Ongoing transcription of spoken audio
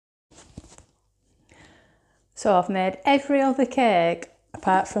So I've made every other cake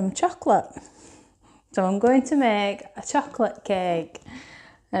apart from chocolate. So I'm going to make a chocolate cake.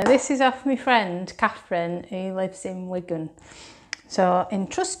 Now this is off my friend Kathryn, who lives in Wigan. So in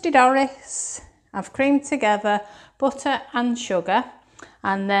trusty Doris, I've creamed together butter and sugar,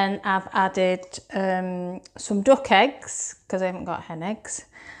 and then I've added some duck eggs, because I haven't got hen eggs,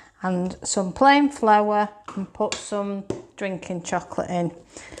 and some plain flour, and put some drinking chocolate in.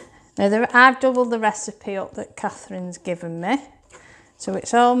 Now I've doubled the recipe up that Kathryn's given me, so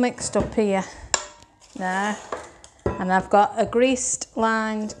it's all mixed up here now. And I've got a greased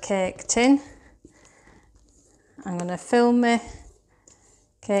lined cake tin. I'm going to fill my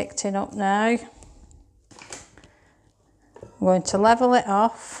cake tin up now. I'm going to level it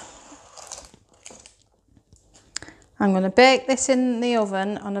off. I'm going to bake this in the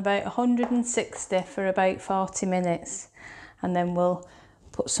oven on about 160 for about 40 minutes. And then we'll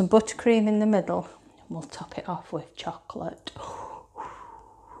put some buttercream in the middle and we'll top it off with chocolate.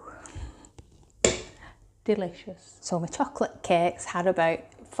 Delicious. So my chocolate cake's had about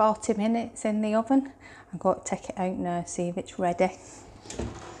 40 minutes in the oven. I'm going to take it out now, see if it's ready.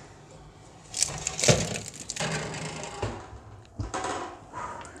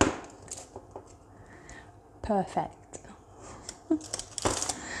 Perfect.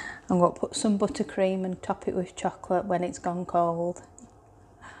 I'm going to put some buttercream and top it with chocolate when it's gone cold.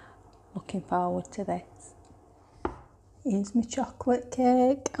 Looking forward to this. Here's my chocolate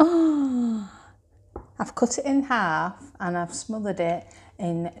cake. Oh, I've cut it in half and I've smothered it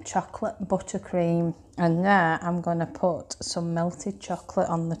in chocolate buttercream, and now I'm going to put some melted chocolate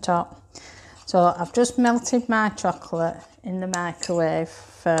on the top. So I've just melted my chocolate in the microwave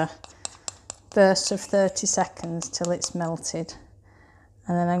for bursts of 30 seconds till it's melted,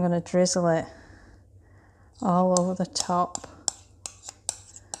 and then I'm going to drizzle it all over the top.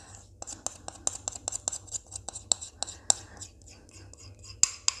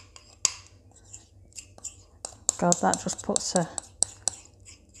 God, that just puts a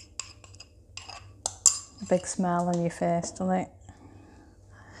big smile on your face, doesn't it?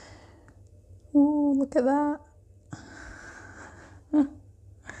 Ooh, look at that. I'm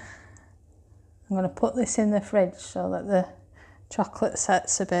going to put this in the fridge so that the chocolate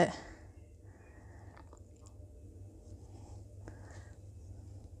sets a bit.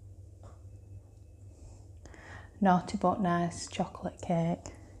 Naughty but nice chocolate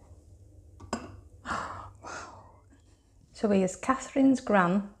cake. So here's Kathryn's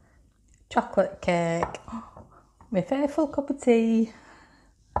Grans Chocolate Cake. My faithful cup of tea.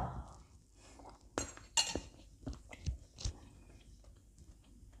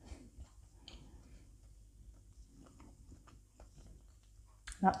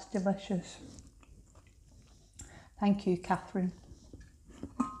 That's delicious. Thank you, Kathryn.